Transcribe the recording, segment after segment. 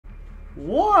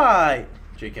Why?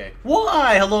 JK.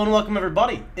 Why? Hello and welcome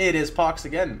everybody. It is Pohx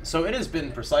again. So it has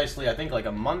been precisely, I think, like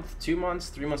a month, 2 months,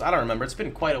 3 months, I don't remember. It's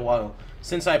been quite a while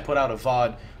since I put out a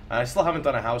VOD. I still haven't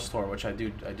done a house tour, which I do.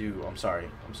 I'm sorry.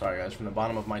 I'm sorry, guys. From the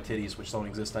bottom of my titties, which don't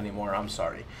exist anymore, I'm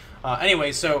sorry.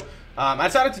 Anyway, so I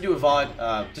decided to do a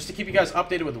VOD just to keep you guys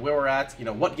updated with where we're at, you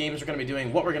know, what games we're going to be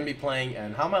doing, what we're going to be playing,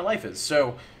 and how my life is.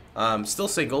 So, still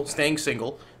single, staying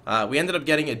single. We ended up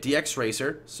getting a DX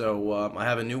Racer, so I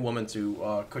have a new woman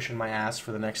to cushion my ass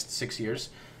for the next 6 years.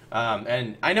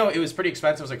 And I know it was pretty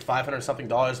expensive. It was like $500 something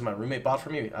my roommate bought for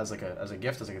me as like a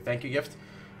gift, as like a thank you gift.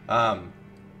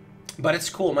 But it's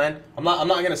cool, man. I'm not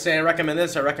gonna say I recommend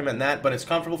this, I recommend that, but it's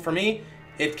comfortable for me.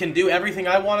 It can do everything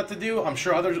I want it to do. I'm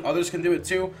sure others can do it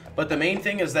too. But the main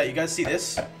thing is that you guys see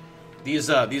this. These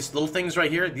little things right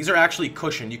here. These are actually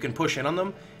cushioned. You can push in on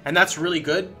them, and that's really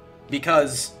good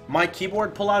because my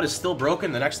keyboard pullout is still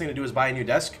broken. The next thing to do is buy a new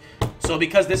desk. So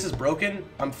because this is broken,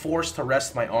 I'm forced to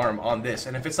rest my arm on this.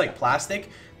 And if it's like plastic,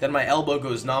 then my elbow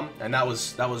goes numb, and that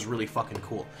was really fucking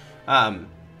cool.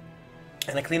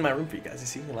 And I cleaned my room for you guys. You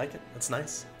see? You like it? That's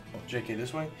nice. Oh, JK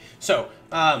this way. So,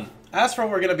 as for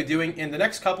what we're going to be doing in the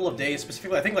next couple of days,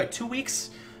 specifically, I think like 2 weeks,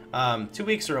 2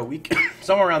 weeks or a week,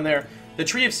 somewhere around there, the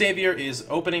Tree of Savior is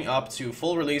opening up to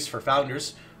full release for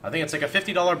founders. I think it's like a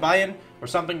 $50 buy-in or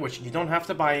something, which you don't have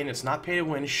to buy in. It's not pay to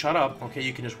win. Shut up. Okay,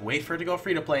 you can just wait for it to go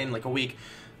free to play in like a week.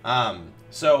 I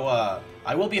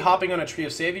will be hopping on a Tree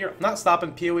of Savior. I'm not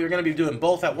stopping PoE. We're going to be doing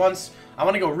both at once. I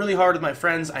want to go really hard with my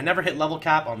friends. I never hit level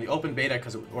cap on the open beta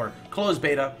or closed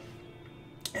beta.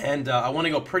 And I want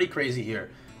to go pretty crazy here.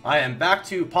 I am back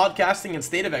to podcasting in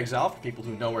State of Exile for people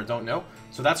who know or don't know.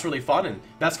 So that's really fun, and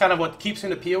that's kind of what keeps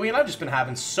me into PoE, and I've just been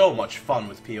having so much fun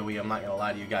with PoE, I'm not going to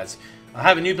lie to you guys. I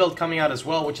have a new build coming out as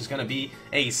well, which is going to be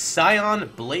a Scion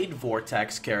Blade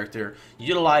Vortex character,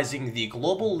 utilizing the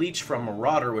Global Leech from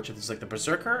Marauder, which is like the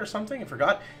Berserker or something, I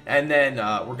forgot. And then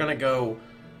we're going to go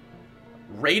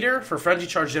Raider for Frenzy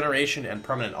Charge Generation and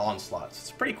Permanent Onslaught. So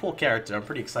it's a pretty cool character, I'm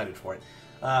pretty excited for it.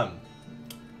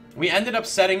 We ended up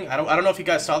setting, I don't know if you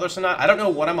guys saw this or not, I don't know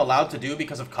what I'm allowed to do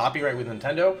because of copyright with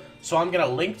Nintendo, so I'm going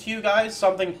to link to you guys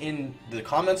something in the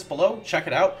comments below, check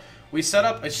it out. We set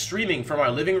up a streaming from our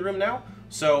living room now,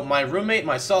 so my roommate,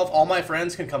 myself, all my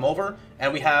friends can come over,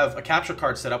 and we have a capture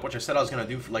card set up, which I said I was going to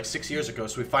do for like 6 years ago,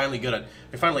 so we finally got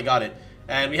it.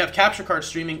 And we have capture card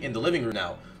streaming in the living room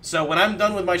now. So when I'm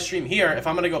done with my stream here, if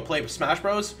I'm going to go play Smash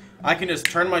Bros, I can just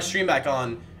turn my stream back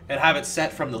on and have it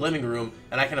set from the living room,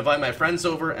 and I can invite my friends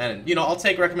over, and, you know, I'll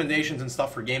take recommendations and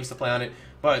stuff for games to play on it.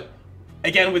 But,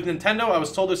 again, with Nintendo, I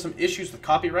was told there's some issues with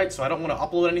copyright, so I don't want to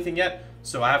upload anything yet,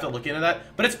 so I have to look into that.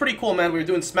 But it's pretty cool, man. We're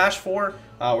doing Smash 4,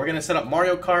 we're going to set up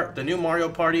Mario Kart, the new Mario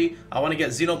Party, I want to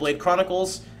get Xenoblade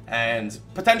Chronicles, and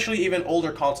potentially even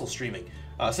older console streaming.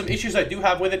 Some issues I do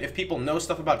have with it, if people know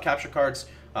stuff about capture cards,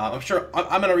 I'm sure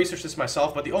I'm going to research this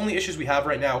myself, but the only issues we have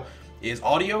right now is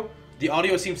audio. The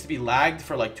audio seems to be lagged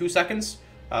for like 2 seconds,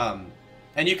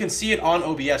 and you can see it on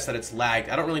OBS that it's lagged.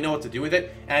 I don't really know what to do with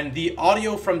it, and the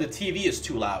audio from the TV is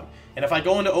too loud. And if I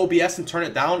go into OBS and turn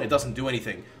it down, it doesn't do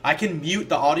anything. I can mute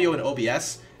the audio in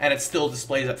OBS, and it still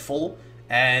displays at full.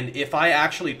 And if I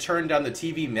actually turn down the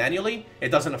TV manually, it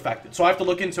doesn't affect it. So I have to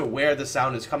look into where the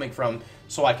sound is coming from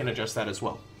so I can adjust that as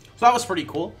well. So that was pretty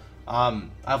cool.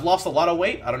 I've lost a lot of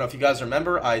weight. I don't know if you guys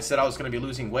remember. I said I was going to be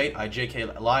losing weight. I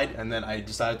JK lied, and then I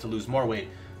decided to lose more weight.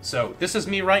 So this is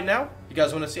me right now. You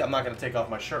guys want to see? I'm not going to take off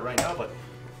my shirt right now, but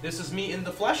this is me in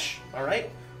the flesh. All right.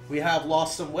 We have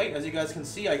lost some weight, as you guys can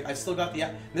see. I still got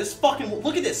the... This fucking...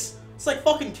 Look at this. It's like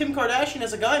fucking Kim Kardashian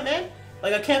as a guy, man.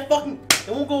 Like, I can't fucking... It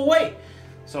won't go away.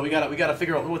 So we gotta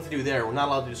figure out what to do there. We're not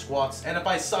allowed to do squats. And if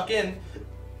I suck in...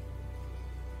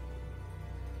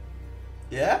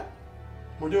 Yeah?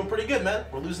 We're doing pretty good, man.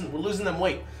 We're losing them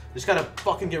weight. Just gotta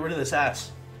fucking get rid of this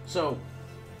ass. So,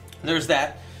 there's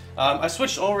that. I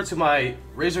switched over to my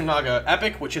Razer Naga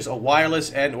Epic, which is a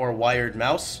wireless and/or wired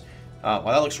mouse. Well,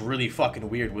 that looks really fucking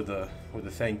weird with the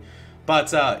thing,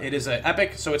 but it is an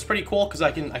Epic, so it's pretty cool because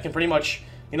I can pretty much,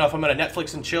 you know, if I'm at a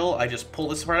Netflix and chill, I just pull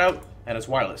this part out and it's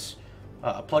wireless.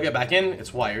 Plug it back in,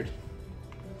 it's wired.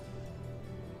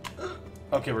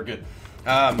 Okay, we're good.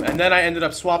 And then I ended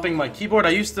up swapping my keyboard.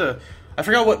 I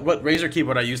forgot what Razer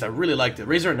keyboard I used. I really liked it.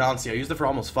 Razer Nancy. I used it for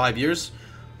almost 5 years.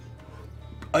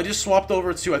 I just swapped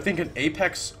over to, I think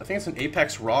it's an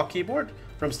Apex Raw keyboard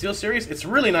from SteelSeries. It's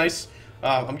really nice.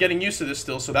 I'm getting used to this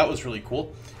still, so that was really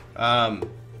cool. You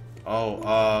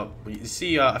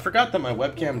see, I forgot that my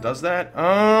webcam does that.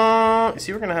 You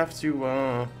see, we're gonna have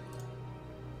to,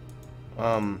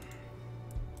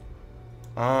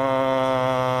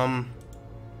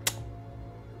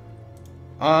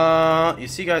 You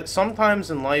see, guys,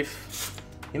 sometimes in life,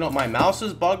 you know, my mouse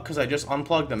is bugged because I just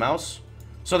unplugged the mouse.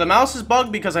 So the mouse is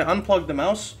bugged because I unplugged the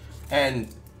mouse, and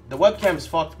the webcam's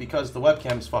fucked because the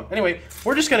webcam's fucked. Anyway,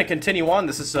 we're just gonna continue on.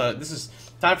 This is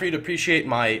time for you to appreciate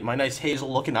my nice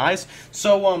hazel-looking eyes.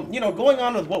 So, you know, going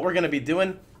on with what we're gonna be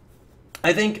doing,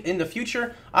 I think in the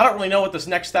future, I don't really know what this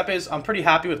next step is. I'm pretty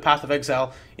happy with Path of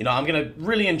Exile. You know, I'm gonna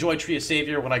really enjoy Tree of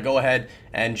Savior when I go ahead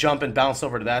and jump and bounce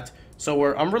over to that.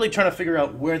 So I'm really trying to figure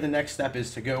out where the next step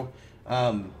is to go.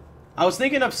 I was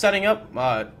thinking of setting up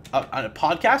a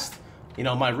podcast. You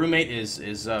know, my roommate is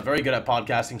very good at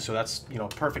podcasting, so that's, you know,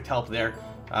 perfect help there.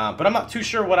 But I'm not too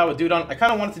sure what I would do it on. I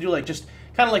kind of wanted to do like just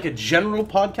kind of like a general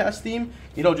podcast theme.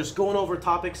 You know, just going over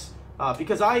topics.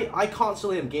 Because I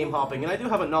constantly am game hopping, and I do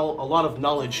have a lot of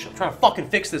knowledge. I'm trying to fucking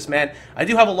fix this, man. I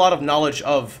do have a lot of knowledge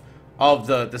of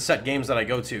the set games that I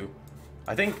go to.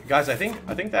 I think, guys, I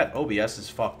think that OBS is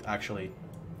fucked, actually.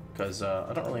 Because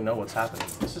I don't really know what's happening.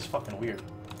 This is fucking weird.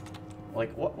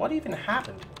 Like, what even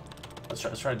happened? Let's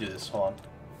try to do this. Hold on.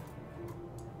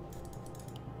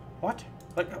 What?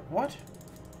 Like, what?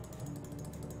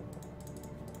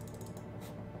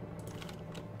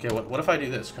 Okay, what if I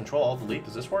do this? Control Alt Delete.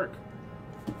 Does this work?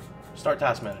 Start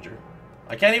Task Manager.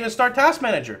 I can't even start Task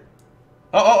Manager.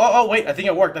 Oh, wait. I think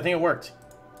it worked.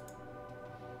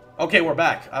 Okay, we're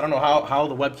back. I don't know how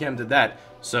the webcam did that.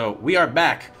 So, we are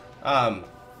back.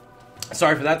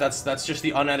 Sorry for that. That's just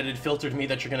the unedited filtered me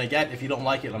that you're going to get. If you don't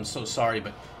like it, I'm so sorry.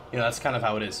 But, you know, that's kind of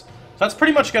how it is. So, that's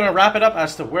pretty much going to wrap it up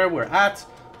as to where we're at.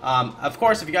 Of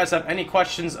course, if you guys have any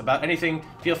questions about anything,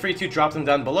 feel free to drop them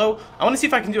down below. I want to see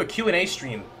if I can do a Q&A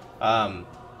stream.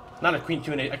 Not a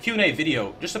Q&A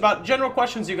video, just about general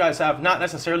questions you guys have, not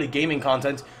necessarily gaming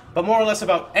content, but more or less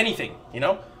about anything, you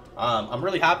know? I'm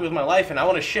really happy with my life, and I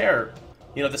want to share,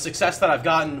 you know, the success that I've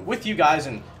gotten with you guys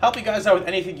and help you guys out with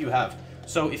anything you have.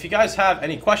 So if you guys have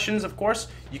any questions, of course,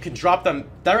 you can drop them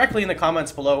directly in the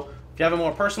comments below. If you have a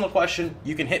more personal question,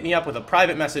 you can hit me up with a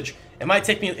private message.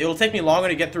 It'll take me longer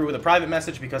to get through with a private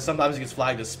message because sometimes it gets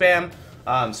flagged as spam.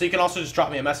 So you can also just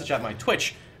drop me a message at my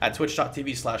Twitch at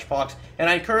twitch.tv/Pohx. And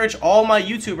I encourage all my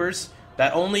YouTubers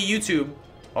that only YouTube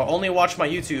or only watch my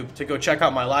YouTube to go check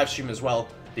out my live stream as well,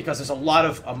 because there's a lot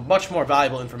of much more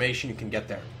valuable information you can get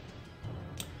there.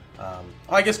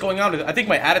 I guess going on, I think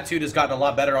my attitude has gotten a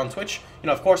lot better on Twitch. You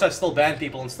know, of course I still ban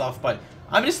people and stuff, but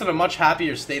I'm just in a much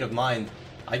happier state of mind.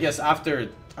 I guess after,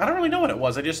 I don't really know what it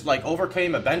was. I just like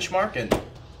overcame a benchmark and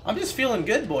I'm just feeling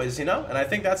good, boys, you know? And I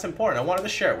think that's important. I wanted to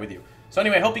share it with you. So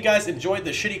anyway, I hope you guys enjoyed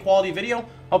the shitty quality video.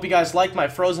 Hope you guys liked my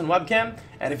frozen webcam.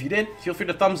 And if you did, feel free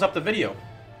to thumbs up the video.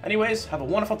 Anyways, have a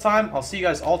wonderful time. I'll see you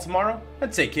guys all tomorrow.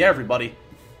 And take care, everybody.